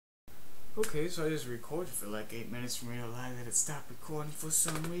Okay, so I just recorded for like 8 minutes and realized that it stopped recording for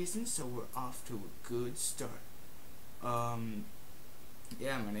some reason, so we're off to a good start.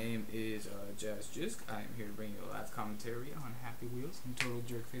 Yeah, my name is Jazz Jisk. I am here to bring you a live commentary on Happy Wheels from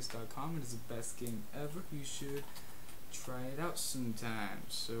TotalJerkface.com. It is the best game ever. You should try it out sometime.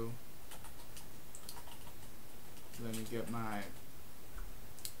 So, let me get my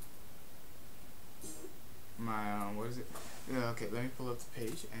what is it? Okay, let me pull up the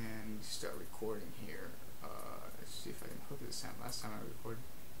page and start recording here. Let's see if I can hook it this time. Last time I recorded,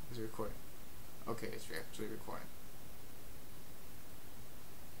 is it recording? Okay, it's actually recording.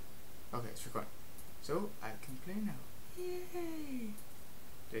 Okay, it's recording. So I can play now. Yay!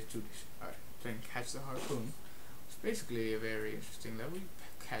 Let's do this. Alright, playing Catch the Harpoon. It's basically a very interesting level. You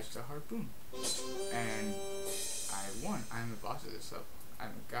catch the harpoon, and I won. I'm the boss of this level.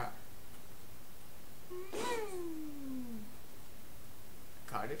 I'm a god.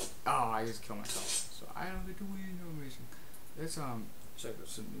 Caught it. Oh, I just killed myself. So I don't get to win no reason. Let's check out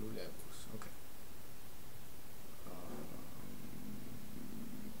some new levels. Okay.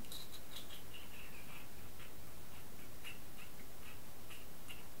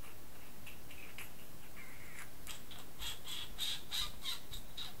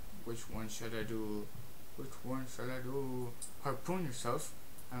 Which one should I do? Which one should I do? Harpoon yourself.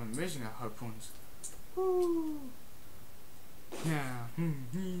 I'm amazing at harpoons. Woo! Yeah.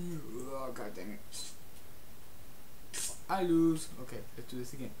 Oh, god dang it. I lose. Okay, let's do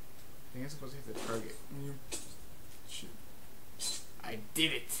this again. I think I'm supposed to hit the target. Shoot. I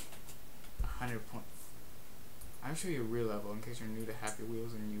did it. 100 points. I'm showing you a real level in case you're new to Happy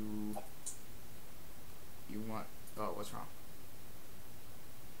Wheels and you want. Oh, what's wrong?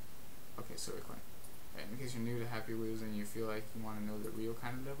 Okay, so recording. Right, in case you're new to Happy Wheels and you feel like you want to know the real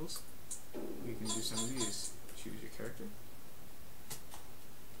kind of levels, we can do some of these. Choose your character.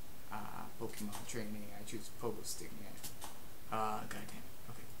 Pokemon training. I choose Pogo Stick Man. God damn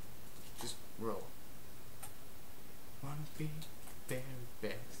it. Okay, just roll. Wanna be the very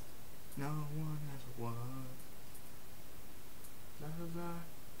best. No one ever was. Blah blah blah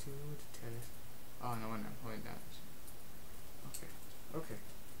to the test. Oh no, I'm playing that. Okay. Okay.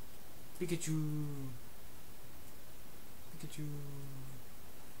 Pikachu. Pikachu.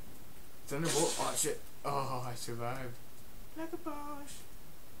 Thunderbolt. Oh shit. Oh, I survived. Like a boss.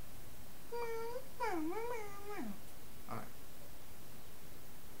 Alright.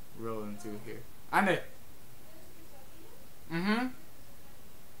 Rolling through here. Ande.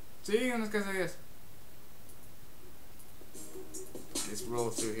 Sí, unas quesadillas. Let's roll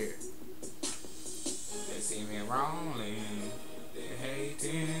through here. They see me rolling. They're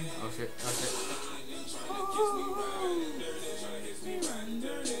hating. Oh shit. Oh shit.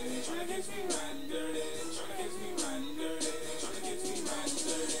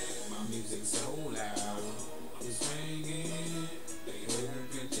 My music's so loud. It's ringing.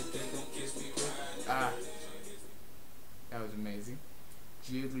 Ah. That was amazing.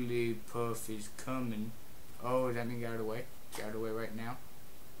 Jigglypuff is coming. Oh, does that mean get out of the way? Get out of the way right now.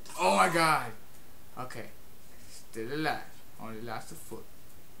 Oh my god! Okay. Still alive. Only lost a foot.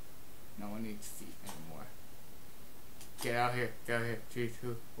 No one needs feet anymore. Get out here. Get out here. 3,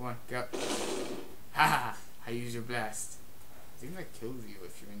 2, 1, go. Haha! I use your blast. I think that kills you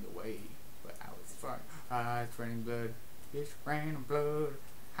if you're in the way. But I was fine. It's raining blood. It's raining blood.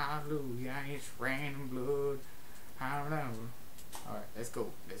 Hallelujah. It's raining blood. Hallelujah. Alright, let's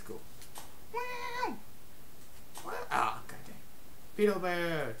go. Let's go. Wow! Ah, god dang. Pedo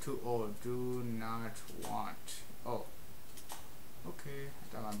Bear! Too old. Do not want. Oh. Okay.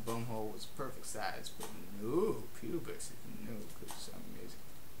 I thought my bumhole was perfect size, but no. Pedo Bear said no, because it's amazing.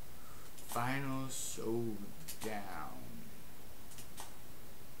 Final showdown.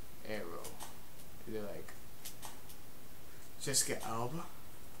 Arrow. Is it like Jessica Alba?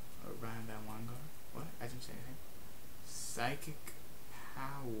 Or Ryan Van Wangard? What? I didn't say anything. Psychic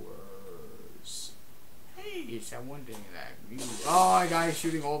powers. Hey, it's that one thing that you. Oh, a guy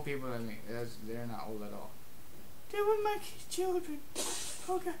shooting old people at me. They're not old at all. They were my children.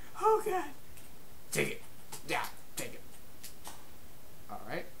 Oh god. Oh god. Take it. Yeah, take it.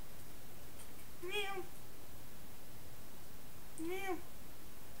 Alright. Meow. Meow.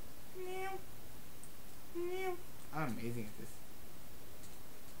 Meow. Meow. I'm amazing at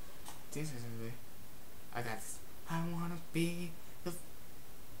this. I got this. I wanna be the.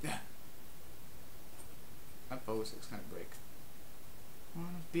 Yeah. My bow is gonna break.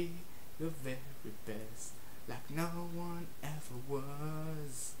 Wanna be the very best, like no one ever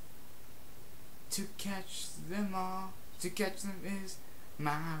was. To catch them all, to catch them is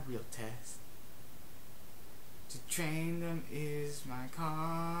my real test. To train them is my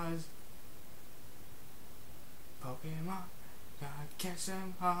cause. Pokemon, gotta catch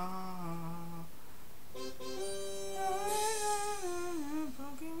them all.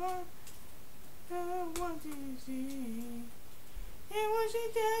 Pokemon, what do you see? It was a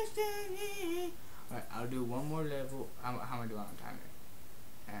destiny. Alright, I'll do one more level. How am I doing on time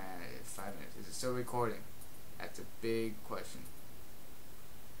here? 5 minutes. Is it still recording? That's a big question.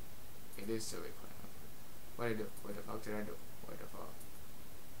 It is still recording. What did I do? What the fuck did I do? What the fuck?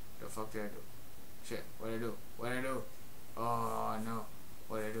 The fuck did I do? Shit, what did I do? What did I do? Oh no.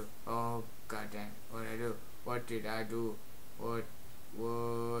 What did I do? Oh god damn it. What did I do? What did I do? What?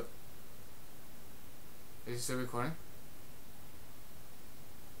 Is it still recording?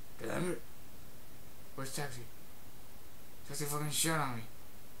 Damn it. Where's Taxi? Taxi fucking shit on me.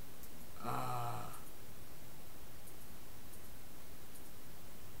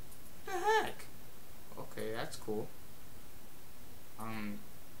 The heck? Okay, that's cool.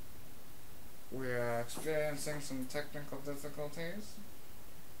 We're experiencing some technical difficulties.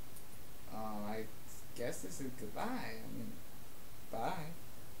 I guess this is goodbye. I mean, bye.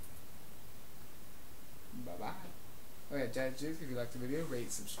 Bye-bye. Oh yeah, Jazz Juice, if you liked the video,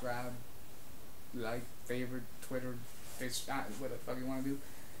 rate, subscribe, like, favorite, Twitter, Facebook, what the fuck you want to do.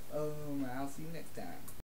 I'll see you next time.